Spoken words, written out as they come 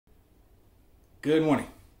Good morning,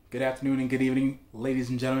 good afternoon, and good evening, ladies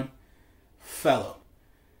and gentlemen, fellow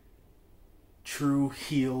True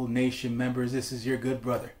Heel Nation members. This is your good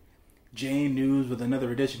brother, J News, with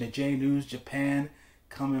another edition of J News Japan,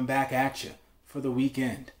 coming back at you for the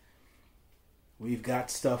weekend. We've got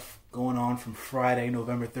stuff going on from Friday,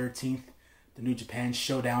 November 13th, the New Japan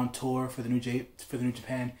Showdown tour for the New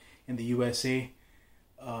Japan in the USA,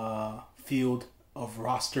 field of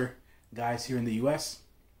roster guys here in the US.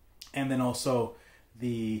 And then also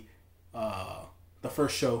the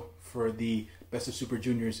first show for the Best of Super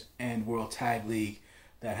Juniors and World Tag League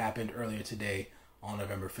that happened earlier today on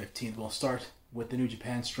November 15th. We'll start with the New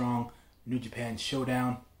Japan Strong, New Japan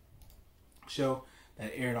Showdown show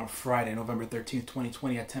that aired on Friday, November 13th,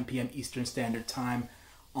 2020 at 10 p.m. Eastern Standard Time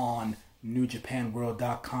on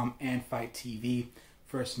NewJapanWorld.com and Fight TV.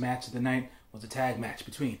 First match of the night was a tag match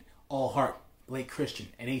between All Heart, Blake Christian,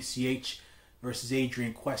 and ACH versus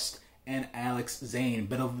Adrian Quest and Alex Zane.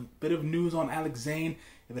 Bit of news on Alex Zane,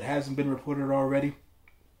 if it hasn't been reported already,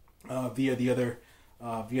 via the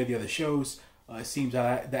other shows. It seems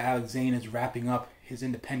that Alex Zane is wrapping up his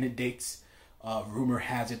independent dates. Rumor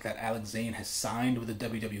has it that Alex Zane has signed with the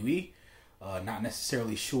WWE. Not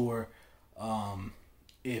necessarily sure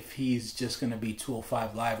if he's just going to be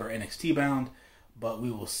 205 Live or NXT bound, but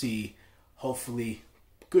we will see. Hopefully,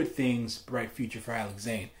 good things, bright future for Alex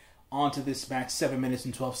Zane. On to this match, 7 minutes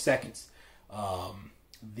and 12 seconds. I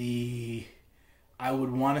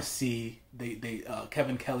would want to see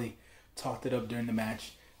Kevin Kelly talked it up during the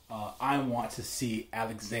match. I want to see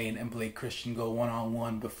Alex Zane and Blake Christian go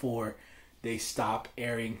one-on-one before they stop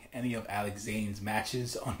airing any of Alex Zane's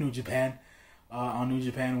matches on New Japan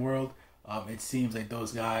World. It seems like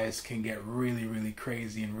those guys can get really, really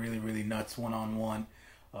crazy and really, really nuts one-on-one.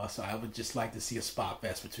 So I would just like to see a spot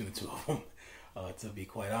fest between the two of them. To be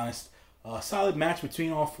quite honest, solid match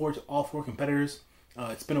between all four competitors.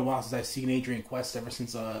 It's been a while since I've seen Adrian Quest, ever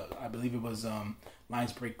since I believe it was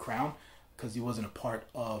Lions Break Crown, because he wasn't a part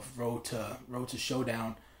of Road to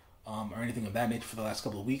Showdown or anything of that nature for the last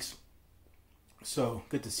couple of weeks. So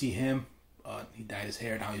good to see him. He dyed his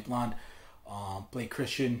hair, now he's blonde. Blake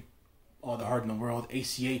Christian, all the heart in the world.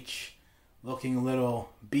 ACH looking a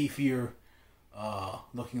little beefier,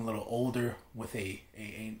 looking a little older with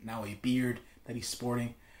now a beard that he's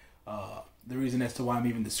sporting. The reason as to why I'm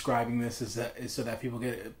even describing this is so that people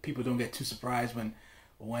don't get too surprised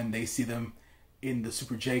when they see them in the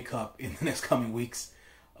Super J Cup in the next coming weeks.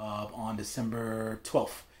 On December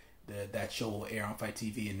 12th, that show will air on Fight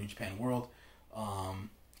TV and New Japan World.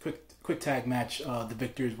 Quick tag match. The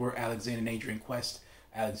victors were Alex Zane and Adrian Quest.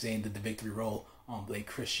 Alex Zane did the victory roll on Blake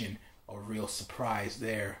Christian. A real surprise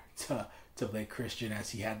there to Blake Christian,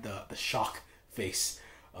 as he had the shock face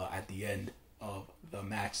at the end of the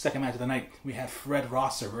match. Second match of the night, we had Fred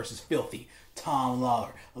Rosser versus Filthy Tom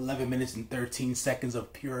Lawler. 11 minutes and 13 seconds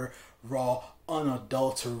of pure, raw,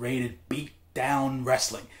 unadulterated, beat-down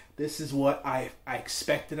wrestling. This is what I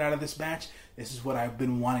expected out of this match. This is what I've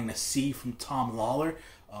been wanting to see from Tom Lawler.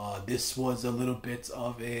 This was a little bit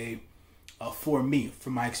of for me,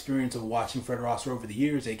 from my experience of watching Fred Rosser over the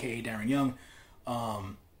years, aka Darren Young,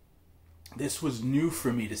 this was new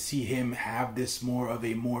for me to see him have this more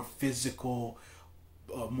physical,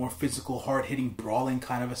 hard-hitting, brawling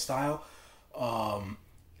kind of a style.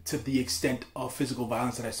 To the extent of physical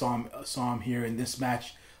violence that I saw him here in this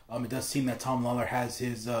match. It does seem that Tom Lawler has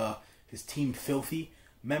his Team Filthy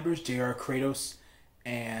members, JR Kratos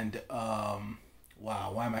and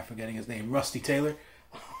why am I forgetting his name? Rusty Taylor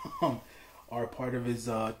are part of his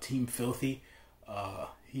Team Filthy.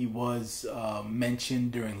 He was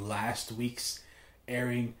mentioned during last week's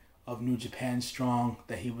airing of New Japan Strong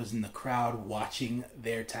that he was in the crowd watching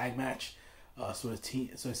their tag match. So it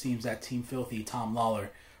seems that Team Filthy, Tom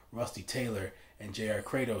Lawler, Rusty Taylor, and JR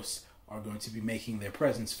Kratos are going to be making their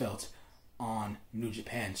presence felt on New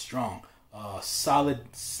Japan Strong.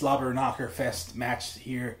 Solid slobber knocker fest match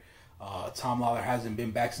here. Tom Lawler hasn't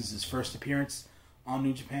been back since his first appearance on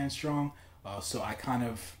New Japan Strong. So I kind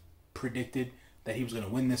of predicted that he was going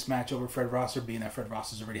to win this match over Fred Rosser, being that Fred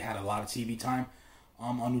Rosser's already had a lot of TV time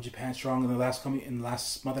on New Japan Strong in the last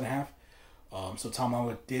month and a half. So Tom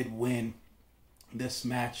Lawler did win this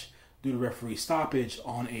match due to referee stoppage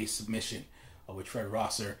on a submission, which Fred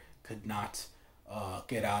Rosser could not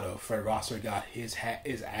get out of. Fred Rosser got his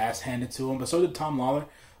ass handed to him, but so did Tom Lawler.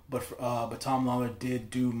 But Tom Lawler did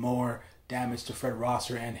do more damage to Fred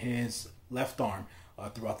Rosser and his left arm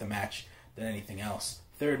throughout the match than anything else.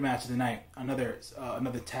 Third match of the night, another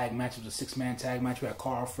tag match. It was a 6-man tag match. We had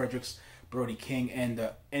Carl Fredericks, Brody King, and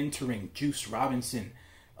entering Juice Robinson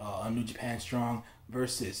on New Japan Strong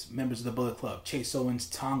versus members of the Bullet Club, Chase Owens,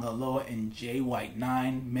 Tonga Loa, and Jay White.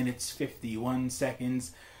 9 minutes, 51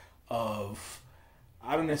 seconds of,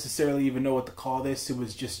 I don't necessarily even know what to call this. It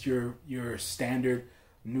was just your standard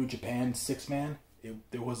New Japan 6-man.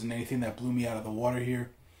 There wasn't anything that blew me out of the water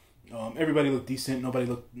here. Everybody looked decent. Nobody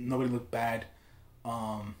looked bad.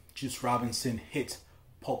 Juice Robinson hit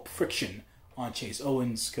Pulp Friction on Chase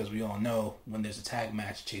Owens, because we all know when there's a tag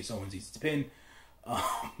match, Chase Owens eats the pin.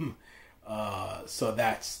 So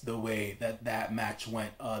that's the way that match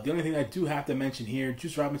went. The only thing I do have to mention here,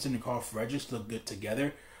 Juice Robinson and Carl Fredericks looked good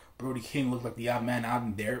together. Brody King looked like the odd man out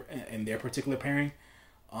in their particular pairing.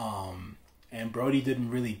 And Brody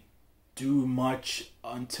didn't really do much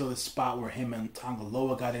until the spot where him and Tonga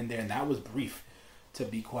Loa got in there, and that was brief, to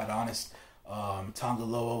be quite honest. Tonga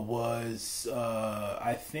Loa was,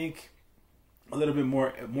 I think, a little bit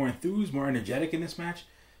more enthused, more energetic in this match,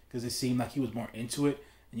 because it seemed like he was more into it,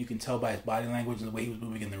 and you can tell by his body language and the way he was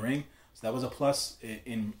moving in the ring. So that was a plus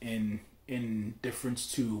in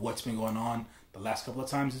difference to what's been going on the last couple of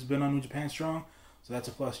times he's been on New Japan Strong. So that's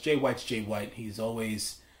a plus. Jay White's Jay White. He's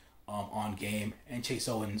always on game, and Chase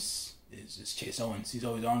Owens is Chase Owens. He's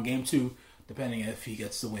always on game too, depending if he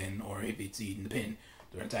gets the win or if it's eating the pin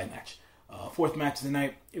during a tag match. Fourth match of the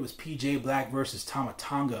night, it was PJ Black versus Tama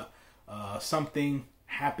Tonga. Something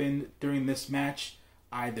happened during this match.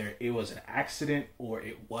 Either it was an accident or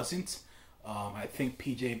it wasn't. I think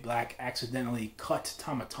PJ Black accidentally cut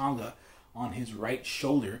Tama Tonga on his right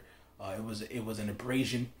shoulder. It was an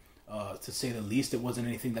abrasion, to say the least. It wasn't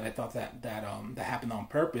anything that I thought that happened on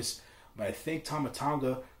purpose. But I think Tama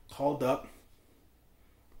Tonga called up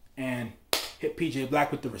and hit PJ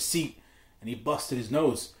Black with the receipt, and he busted his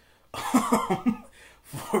nose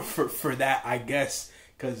for that, I guess.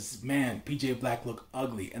 Because, man, PJ Black looked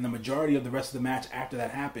ugly. And the majority of the rest of the match after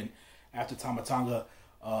that happened, after Tama Tonga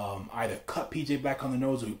either cut PJ Black on the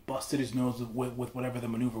nose or he busted his nose with whatever the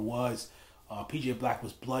maneuver was, PJ Black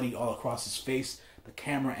was bloody all across his face. The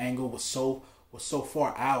camera angle was so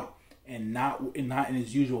far out and not in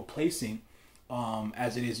his usual placing,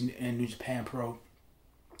 as it is in New Japan Pro,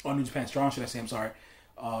 or New Japan Strong, should I say, I'm sorry,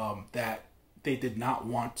 that they did not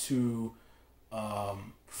want to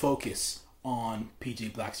focus on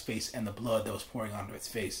PJ Black's face and the blood that was pouring onto its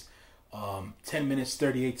face. 10 minutes,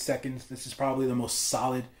 38 seconds. This is probably the most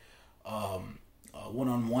solid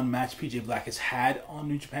one-on-one match PJ Black has had on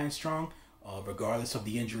New Japan Strong, regardless of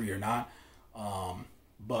the injury or not.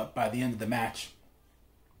 But by the end of the match,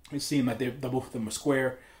 it seemed like both of them were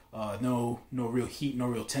square. No real heat, no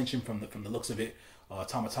real tension from the looks of it.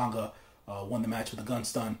 Tama Tonga won the match with a gun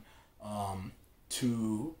stun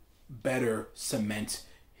to better cement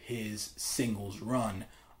his singles run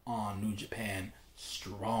on New Japan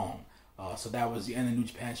Strong. So that was the end of New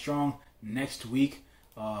Japan Strong. Next week,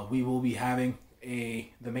 we will be having the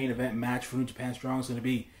main event match for New Japan Strong. Is going to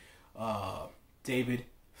be David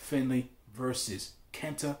Finlay versus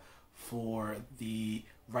Kenta for the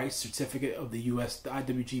rights certificate of the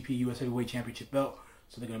IWGP US Heavyweight Championship belt.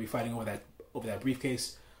 So they're going to be fighting over that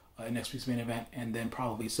briefcase in next week's main event, and then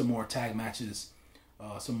probably some more tag matches,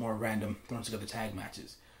 some more random thrown together tag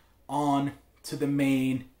matches. On to the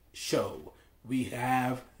main show. We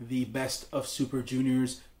have the Best of Super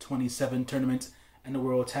Juniors 27 tournament and the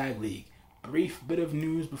World Tag League. Brief bit of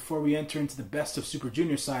news before we enter into the Best of Super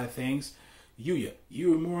Junior side of things. Yuya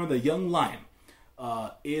Uemura, the Young Lion,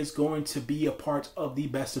 is going to be a part of the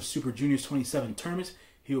Best of Super Juniors 27 tournament.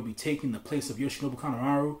 He will be taking the place of Yoshinobu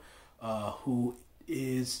Kanemaru, who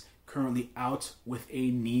is currently out with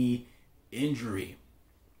a knee injury.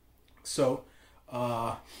 So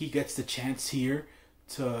he gets the chance here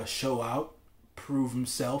to show out, prove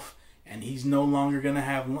himself, and he's no longer going to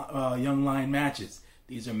have Young Lion matches.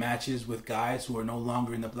 These are matches with guys who are no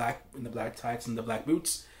longer in the black tights and the black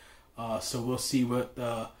boots. So we'll see what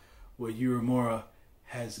Uemura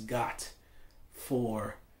has got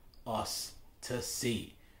for us to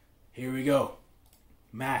see. Here we go.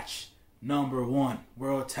 Match number 1,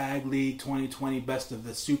 World Tag League 2020 Best of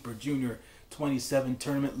the Super Junior 27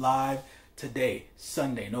 tournament, live today,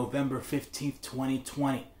 Sunday, November 15th,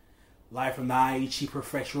 2020. Live from the Aichi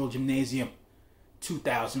Prefectural Gymnasium.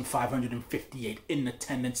 2,558 in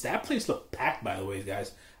attendance. That place looked packed, by the way,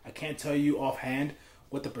 guys. I can't tell you offhand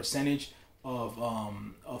what the percentage of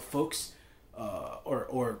folks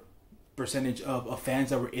or percentage of fans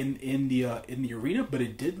that were in the arena, but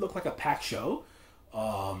it did look like a packed show.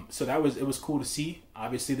 So it was cool to see.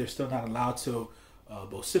 Obviously, they're still not allowed to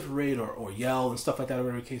vociferate or yell and stuff like that in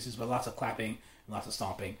whatever cases, but lots of clapping and lots of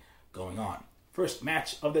stomping going on. First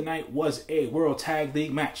match of the night was a World Tag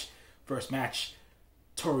League match. First match,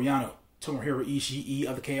 Tomohiro Ishii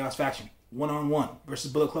of the Chaos faction 1-on-1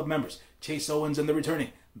 versus Bullet Club members. Chase Owens and the returning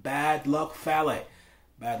Bad Luck Fale.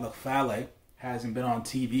 Bad Luck Fale hasn't been on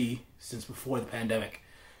TV since before the pandemic.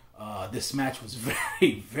 This match was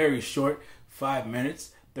very, very short. 5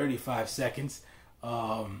 minutes, 35 seconds.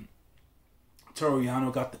 Toru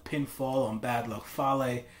Yano got the pinfall on Bad Luck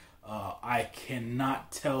Fale. I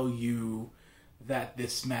cannot tell you that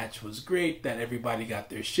this match was great, that everybody got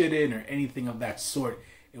their shit in, or anything of that sort.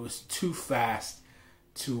 It was too fast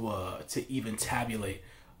to even tabulate.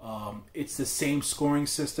 It's the same scoring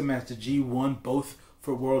system as the G1, both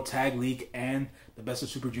for World Tag League and the Best of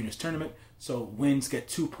Super Juniors tournament. So wins get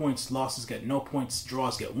 2 points, losses get no points,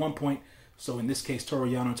 draws get 1 point. So in this case, Toru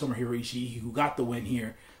Yano and Tomohiro Ishii, who got the win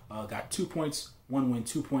here, got 2 points, 1 win,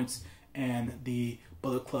 2 points, and the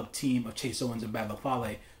Bullet Club team of Chase Owens and Bad Luck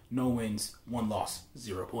Fale, no wins, 1 loss,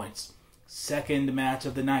 0 points. Second match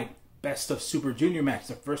of the night, Best of Super Junior match,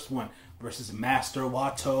 the first one, versus Master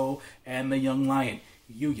Wato and the Young Lion.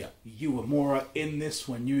 Yuya Uemura in this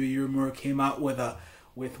one. Yuya Uemura came out with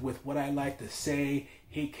what I like to say,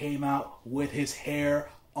 he came out with his hair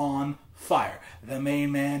on fire. The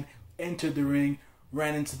main man entered the ring,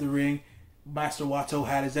 ran into the ring. Master Wato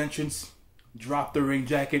had his entrance, dropped the ring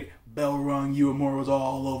jacket, bell rung. Uemura was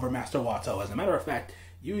all over Master Wato. As a matter of fact,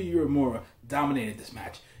 Yuya Uemura dominated this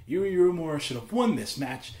match. Yuya Uemura should have won this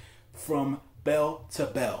match from bell to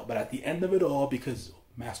bell. But at the end of it all, because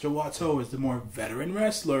Master Wato is the more veteran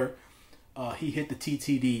wrestler, he hit the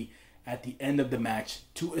TTD at the end of the match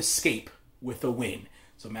to escape with a win.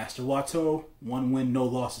 So Master Wato, 1 win, no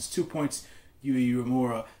losses, 2 points. Yuya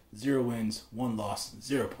Uemura, 0 wins, 1 loss,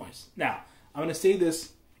 0 points. Now, I'm going to say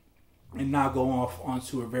this and not go off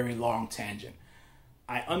onto a very long tangent.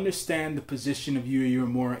 I understand the position of Yuya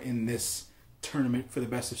Uemura in this tournament for the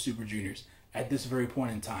Best of Super Juniors at this very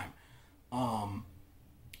point in time.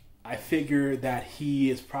 I figure that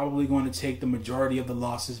he is probably going to take the majority of the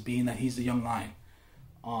losses, being that he's the Young Lion.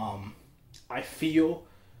 I feel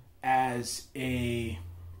as a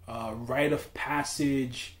rite of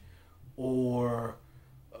passage or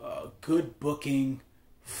good booking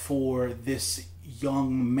for this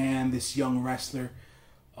young man, this young wrestler.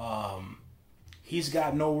 He's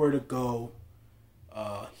got nowhere to go.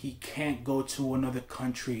 He can't go to another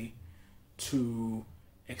country to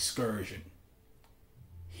excursion.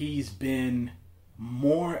 He's been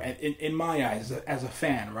more, in my eyes, as a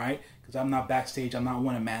fan, right? Because I'm not backstage, I'm not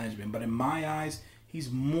one of management, but in my eyes, he's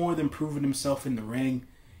more than proven himself in the ring.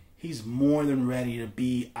 He's more than ready to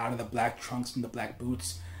be out of the black trunks and the black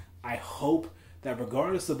boots. I hope that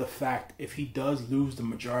regardless of the fact if he does lose the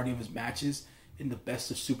majority of his matches in the Best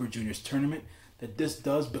of Super Juniors tournament, that this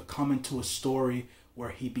does become into a story where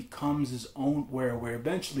he becomes his own, where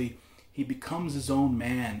eventually he becomes his own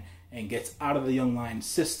man and gets out of the Young Lion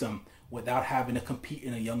system without having to compete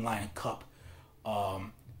in a Young Lion Cup,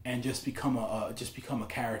 and just become a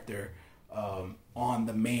character on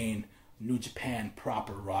the main New Japan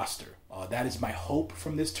proper roster. That is my hope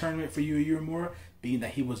from this tournament for Yuya Uemura, being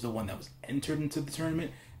that he was the one that was entered into the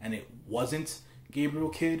tournament and it wasn't Gabriel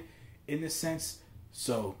Kidd in this sense.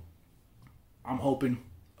 So I'm hoping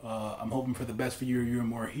for the best for Yuya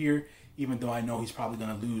Uemura here, even though I know he's probably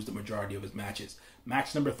going to lose the majority of his matches.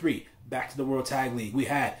 Match number 3, back to the World Tag League. We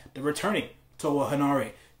had the returning Toa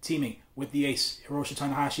Henare teaming with the ace Hiroshi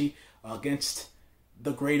Tanahashi against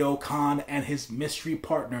the Great Okan and his mystery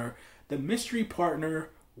partner. The mystery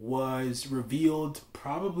partner was revealed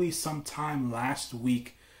probably sometime last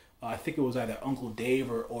week. I think it was either Uncle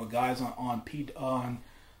Dave or guys on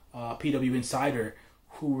PW Insider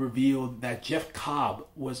who revealed that Jeff Cobb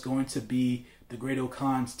was going to be the Great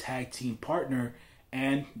Okan's tag team partner,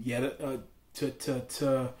 and yet to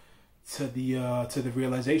the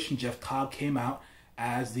realization, Jeff Cobb came out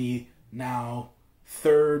as the now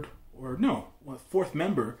fourth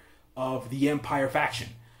member of the Empire faction.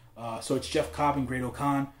 So it's Jeff Cobb and Great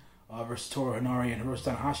Okan versus Toru Henare and Hiroshi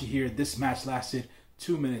Tanahashi here. This match lasted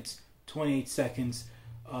 2 minutes, 28 seconds.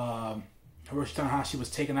 Hiroshi Tanahashi was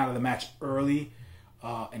taken out of the match early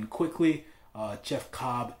and quickly. Jeff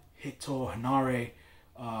Cobb hit Toru Henare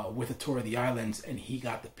with a Tour of the Islands, and he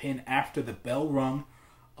got the pin after the bell rung.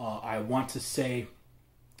 I want to say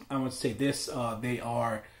this: they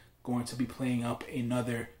are going to be playing up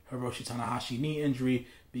another Hiroshi Tanahashi knee injury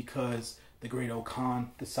because the Great Okan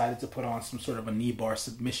decided to put on some sort of a knee bar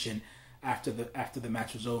submission after the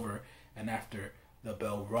match was over and after the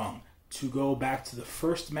bell rung. To go back to the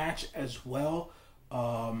first match as well.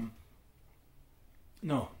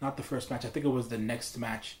 No, not the first match. I think it was the next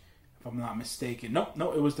match, if I'm not mistaken.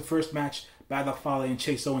 No, it was the first match. Bad Luck Fale and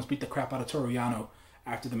Chase Owens beat the crap out of Toru Yano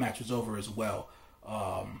after the match was over as well.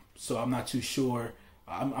 So I'm not too sure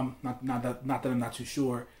I'm not that I'm not too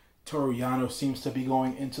sure. Toru Yano seems to be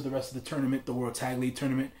going into the rest of the tournament, the World Tag League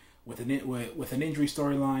tournament, with an injury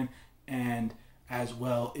storyline, and as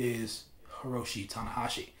well is Hiroshi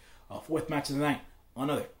Tanahashi. Fourth match of the night,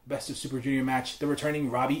 another Best of Super Junior match. The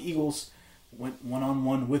returning Robbie Eagles went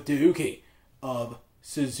one-on-one with Douki of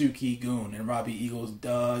Suzuki-gun, and Robbie Eagles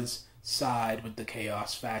does side with the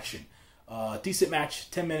Chaos faction. Decent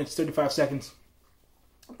match, 10 minutes, 35 seconds.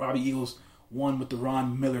 Robbie Eagles won with the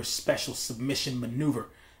Ron Miller special submission maneuver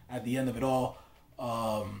at the end of it all.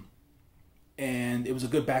 And it was a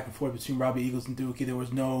good back and forth between Robbie Eagles and Douki. There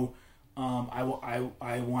was no, I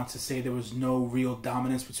want to say there was no real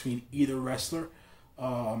dominance between either wrestler.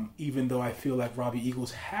 Even though I feel like Robbie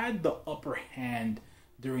Eagles had the upper hand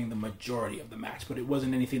during the majority of the match, but it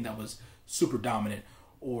wasn't anything that was super dominant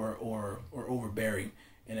or overbearing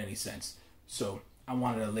in any sense. So I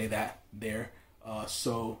wanted to lay that there.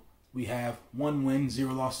 So we have 1 win,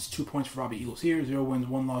 0 losses, 2 points for Robbie Eagles here. 0 wins,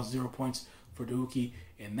 1 loss, 0 points for Douki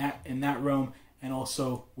in that realm. And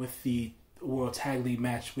also with the World Tag League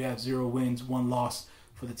match, we have 0 wins, 1 loss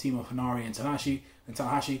for the team of Hanari and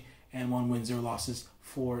Tanahashi, and 1 win, 0 losses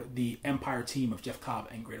for the Empire team of Jeff Cobb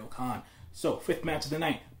and Great Khan. So, fifth match of the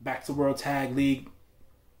night, back to World Tag League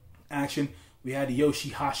action. We had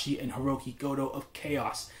Yoshihashi and Hiroki Goto of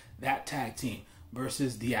Chaos, that tag team,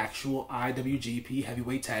 versus the actual IWGP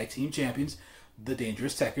Heavyweight Tag Team Champions, the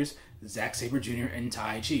Dangerous Tekkers, Zack Sabre Jr. and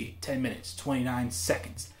Tai Chi. 10 minutes, 29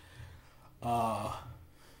 seconds. What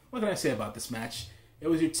can I say about this match? It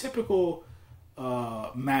was your typical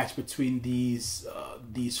match between these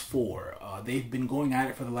four. They've been going at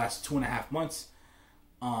it for the last 2.5 months.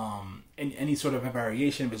 And any sort of a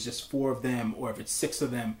variation, if it's just 4 of them or if it's 6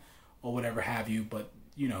 of them or whatever have you. But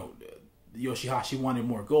Yoshihashi wanted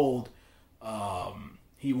more gold.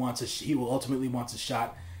 He will ultimately wants a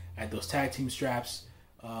shot at those tag team straps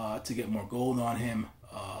to get more gold on him.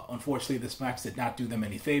 Unfortunately, this match did not do them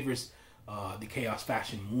any favors. The Chaos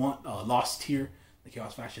Faction lost here. The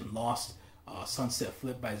Chaos Faction lost. Sunset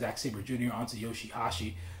flip by Zack Sabre Jr. onto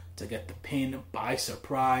Yoshihashi to get the pin by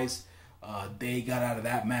surprise. They got out of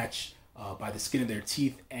that match by the skin of their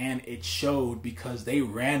teeth, and it showed because they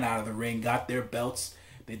ran out of the ring, got their belts.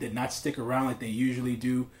 They did not stick around like they usually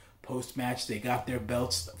do post-match. They got their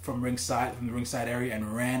belts from the ringside area,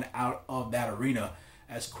 and ran out of that arena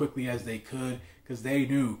as quickly as they could because they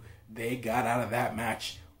knew they got out of that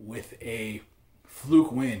match with a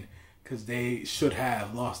fluke win because they should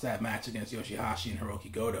have lost that match against Yoshihashi and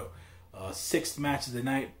Hiroki Goto. Sixth match of the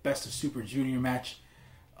night, Best of Super Junior match.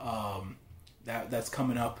 That's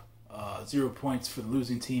coming up. 0 points for the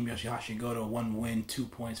losing team, Yoshihashi and Goto. 1 win, 2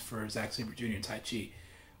 points for Zack Sabre Jr. and Tai Chi.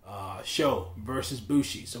 Show versus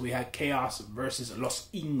Bushi. So we had Chaos versus Los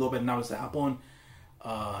Ingobernables de Japón.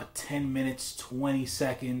 10 minutes, 20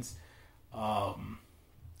 seconds.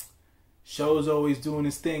 Show's always doing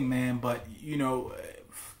his thing, man. But,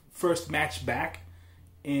 first match back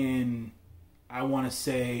in, I want to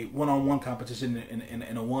say, one-on-one competition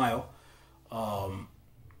in a while.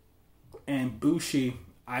 And Bushi,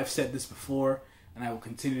 I've said this before, and I will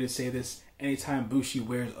continue to say this. Anytime Bushi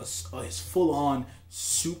wears his full-on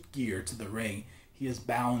suit gear to the ring, he is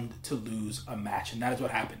bound to lose a match. And that is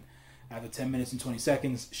what happened. After 10 minutes and 20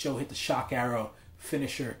 seconds, Sho hit the shock arrow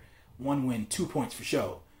finisher. 1 win, 2 points for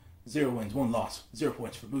Sho. 0 wins, 1 loss, 0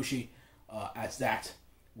 points for Bushi. As that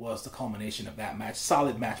was the culmination of that match.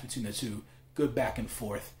 Solid match between the two. Good back and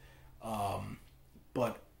forth.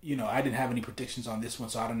 But, I didn't have any predictions on this one,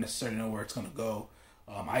 so I don't necessarily know where it's going to go.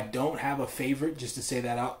 I don't have a favorite, just to say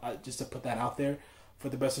that out, just to put that out there for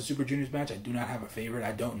the Best of Super Juniors match. I do not have a favorite.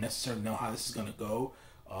 I don't necessarily know how this is going to go,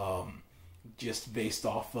 just based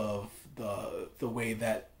off of the way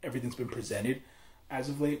that everything's been presented as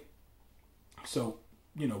of late. So,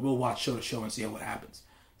 we'll watch show to show and see what happens.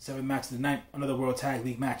 7th match of the night, another World Tag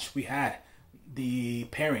League match. We had the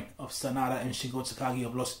pairing of Sanada and Shingo Takagi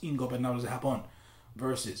of Los Ingobernables de Japón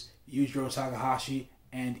versus Yujiro Takahashi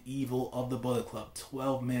and Evil of the Bullet Club.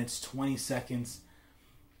 12 minutes, 20 seconds.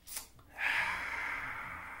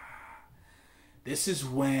 This is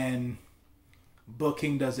when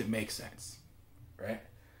booking doesn't make sense, right?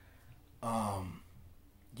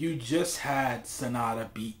 You just had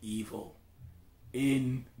Sanada beat Evil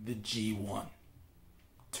in the G1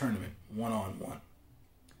 tournament, 1-on-1.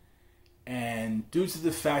 And due to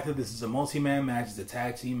the fact that this is a multi-man match, it's a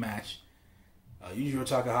tag team match, Yujiro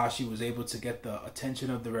Takahashi was able to get the attention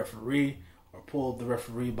of the referee, or pull the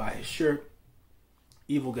referee by his shirt.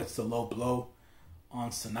 Evil gets the low blow on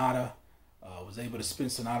Sanada, was able to spin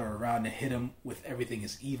Sanada around and hit him with Everything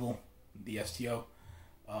is Evil, the STO,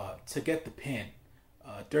 to get the pin.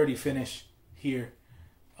 Dirty finish here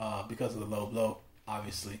because of the low blow,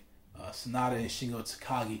 obviously. Sonata and Shingo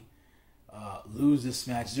Takagi lose this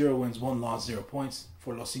match. 0 wins, 1 loss, 0 points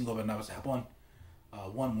for Los Cinco Bernabes de Japón.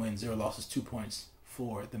 1 win, 0 losses, 2 points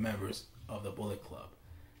for the members of the Bullet Club.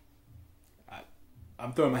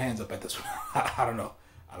 I'm throwing my hands up at this one. I don't know.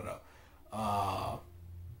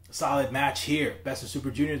 Solid match here. Best of Super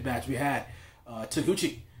Juniors match. We had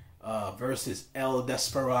Taguchi versus El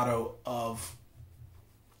Desperado of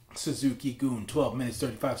Suzuki-gun. 12 minutes,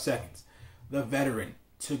 35 seconds. The veteran,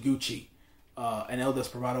 Taguchi, and El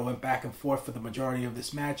Desperado went back and forth for the majority of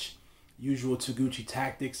this match. Usual Taguchi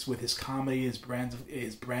tactics with his comedy, his brand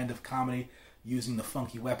of comedy, using the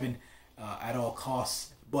funky weapon at all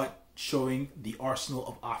costs, but showing the arsenal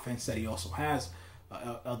of offense that he also has.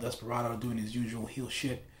 El Desperado doing his usual heel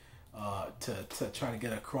shit to try to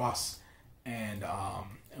get across and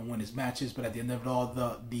win his matches. But at the end of it all,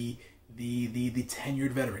 the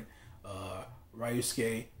tenured veteran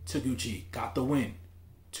Ryusuke Taguchi got the win.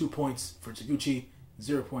 2 points for Taguchi,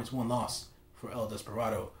 0 points, 1 loss for El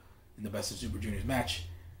Desperado in the Best of Super Juniors match.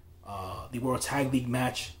 The World Tag League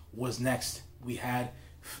match was next. We had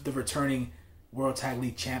the returning World Tag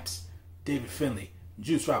League champs David Finlay,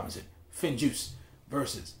 Juice Robinson, Finn Juice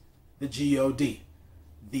versus the G.O.D.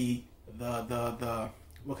 The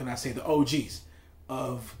what can I say? The OGs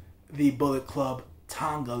of the Bullet Club,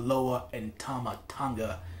 Tonga Loa and Tama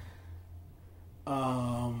Tonga.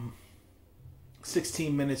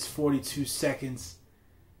 16 minutes, 42 seconds.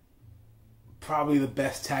 Probably the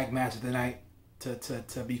best tag match of the night,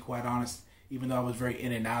 to be quite honest, even though I was very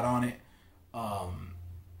in and out on it.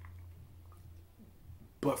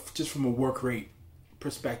 But just from a work rate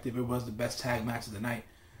perspective, it was the best tag match of the night.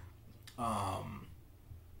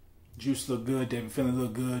 Juice looked good. David Finlay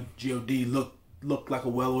looked good. G.O.D. looked like a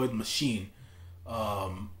well-oiled machine.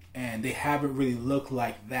 And they haven't really looked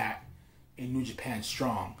like that in New Japan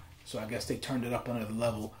Strong. So I guess they turned it up another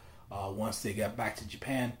level once they got back to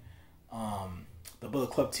Japan. The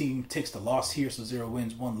Bullet Club team takes the loss here. So 0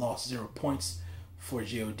 wins, 1 loss, 0 points for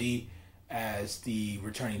G.O.D. as the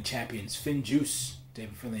returning champions Finn Juice,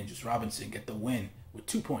 David Finlay, and Juice Robinson get the win with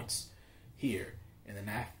 2 points here in the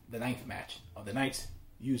 9th match of the night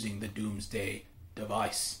using the Doomsday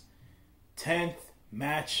device. 10th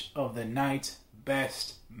match of the night,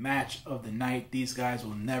 best match of the night. These guys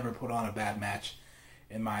will never put on a bad match,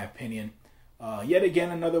 in my opinion. Yet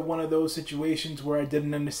again, another one of those situations where I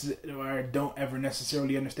don't ever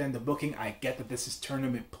necessarily understand the booking. I get that this is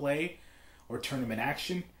tournament play or tournament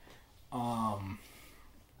action. But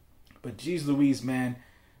geez Louise, man,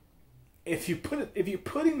 if you're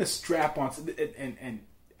putting the strap on, and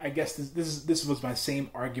I guess this was my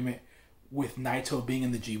same argument with Naito being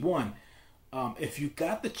in the G1. If you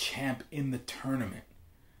got the champ in the tournament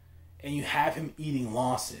and you have him eating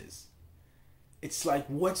losses, it's like,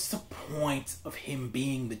 what's the point of him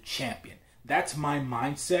being the champion? That's my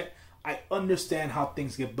mindset. I understand how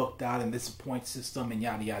things get booked out in this point system and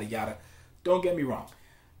yada yada yada. Don't get me wrong.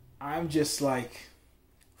 I'm just like,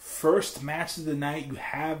 first match of the night, you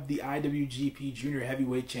have the IWGP Junior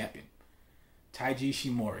Heavyweight Champion, Taiji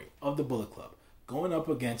Ishimori of the Bullet Club, going up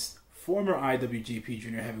against former IWGP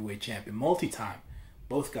Junior Heavyweight Champion, multi-time,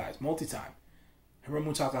 both guys, multi-time,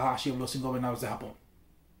 Hiromu Takahashi of Los Cinco Bernabes de Japón.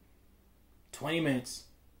 20 minutes,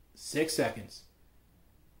 6 seconds.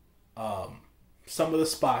 Some of the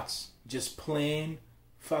spots, just plain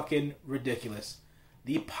fucking ridiculous.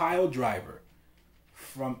 The pile driver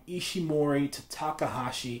from Ishimori to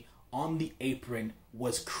Takahashi on the apron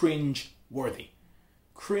was cringe-worthy.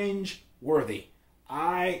 Cringe-worthy.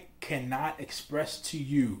 I cannot express to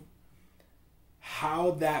you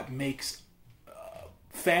how that makes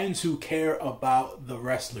fans who care about the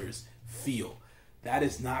wrestlers feel. That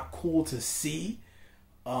is not cool to see,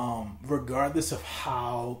 regardless of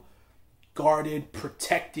how guarded,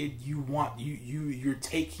 protected you're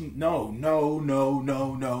taking. No.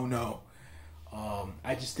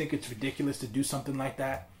 I just think it's ridiculous to do something like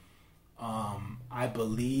that. I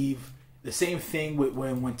believe the same thing with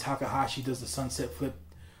when Takahashi does the sunset flip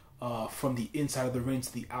from the inside of the ring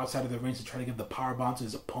to the outside of the ring to try to give the powerbomb to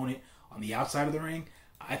his opponent on the outside of the ring.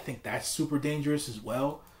 I think that's super dangerous as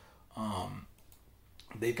well.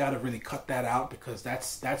 They got to really cut that out because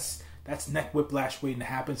that's neck whiplash waiting to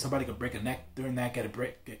happen. Somebody could break a neck during that, get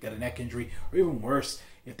a neck injury, or even worse,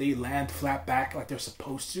 if they land flat back like they're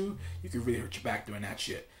supposed to, you could really hurt your back doing that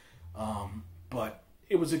shit. But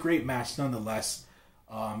it was a great match nonetheless,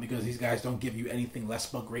 because these guys don't give you anything less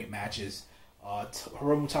but great matches.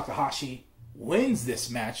 Hiromu Takahashi wins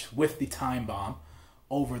this match with the time bomb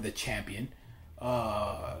over the champion.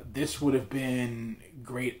 This would have been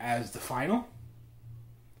great as the final,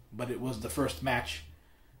 but it was the first match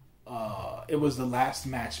it was the last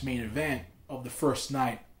match main event of the first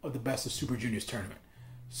night of the Best of Super Juniors tournament.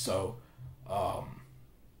 So,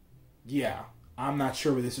 yeah, I'm not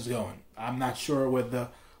sure where this is going. I'm not sure where the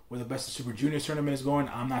Best of Super Juniors tournament is going.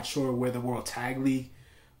 I'm not sure where the World Tag League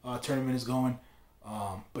tournament is going.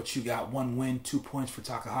 But you got 1 win, 2 points for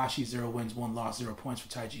Takahashi, 0 wins, 1 loss, 0 points for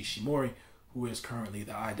Taiji Ishimori, who is currently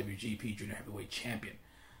the IWGP Junior Heavyweight Champion.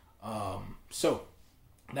 So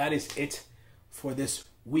that is it for this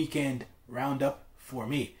weekend roundup for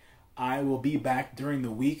me. I will be back during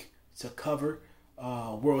the week to cover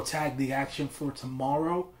World Tag League action for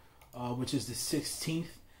tomorrow, which is the 16th,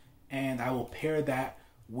 and I will pair that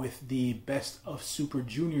with the Best of Super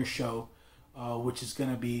Junior show, which is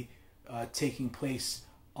going to be taking place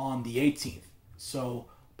on the 18th. So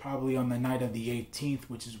probably on the night of the 18th,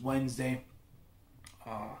 which is Wednesday,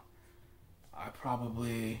 I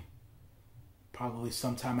probably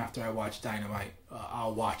sometime after I watch Dynamite,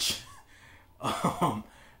 I'll watch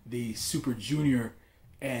the Super Junior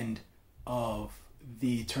end of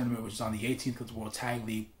the tournament, which is on the 18th, because the World Tag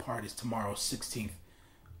League part is tomorrow, 16th.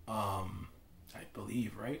 I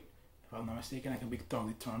believe, right? If I'm not mistaken, I can be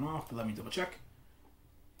totally turned off, but let me double check.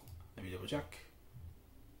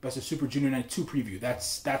 Best of Super Junior Night 2 preview.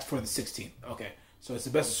 That's for the 16th. Okay. So it's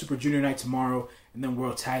the Best of Super Junior Night tomorrow, and then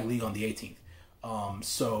World Tag League on the 18th.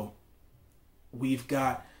 So we've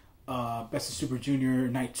got Best of Super Junior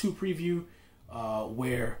Night 2 preview,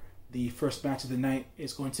 where the first match of the night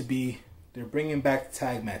is going to be, they're bringing back the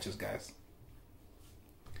tag matches, guys.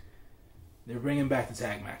 They're bringing back the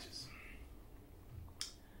tag matches.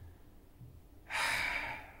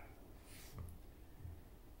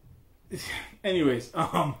 Anyways,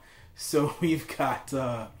 so we've got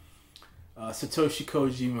Satoshi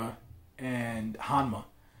Kojima and Hanma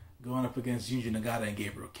going up against Yuji Nagata and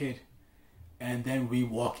Gabriel Kidd. And then we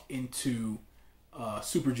walk into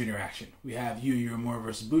Super Junior action. We have Yuya Uemura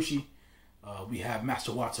versus Bushi. We have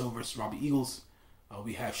Master Wato versus Robbie Eagles.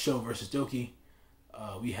 We have Sho versus Doki.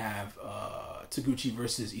 We have Taguchi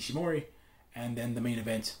versus Ishimori. And then the main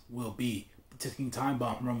event will be the Ticking Time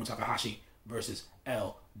Bomb, Hiromu Takahashi versus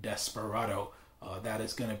El Desperado. That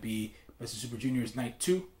is going to be Best of Super Juniors Night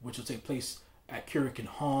 2, which will take place at Kurikan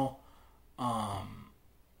Hall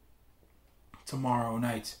tomorrow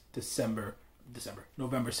night, November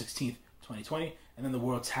 16th, 2020. And then the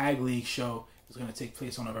World Tag League show is going to take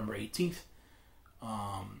place on November 18th.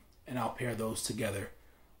 And I'll pair those together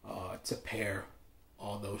to pair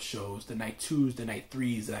all those shows, the Night 2s, the Night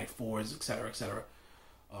 3s, the Night 4s, etc.,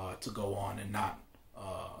 to go on and not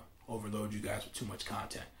overload you guys with too much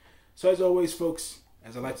content. So as always, folks,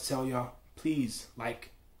 as I like to tell y'all, please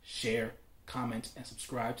like, share, comment, and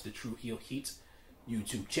subscribe to the True Heel Heat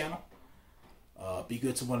YouTube channel. Be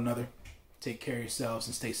good to one another. Take care of yourselves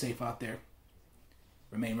and stay safe out there.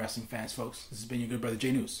 Remain wrestling fans, folks. This has been your good brother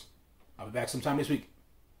Jay News. I'll be back sometime this week.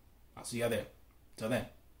 I'll see y'all there. Till then,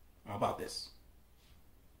 I'm about this.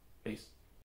 Peace.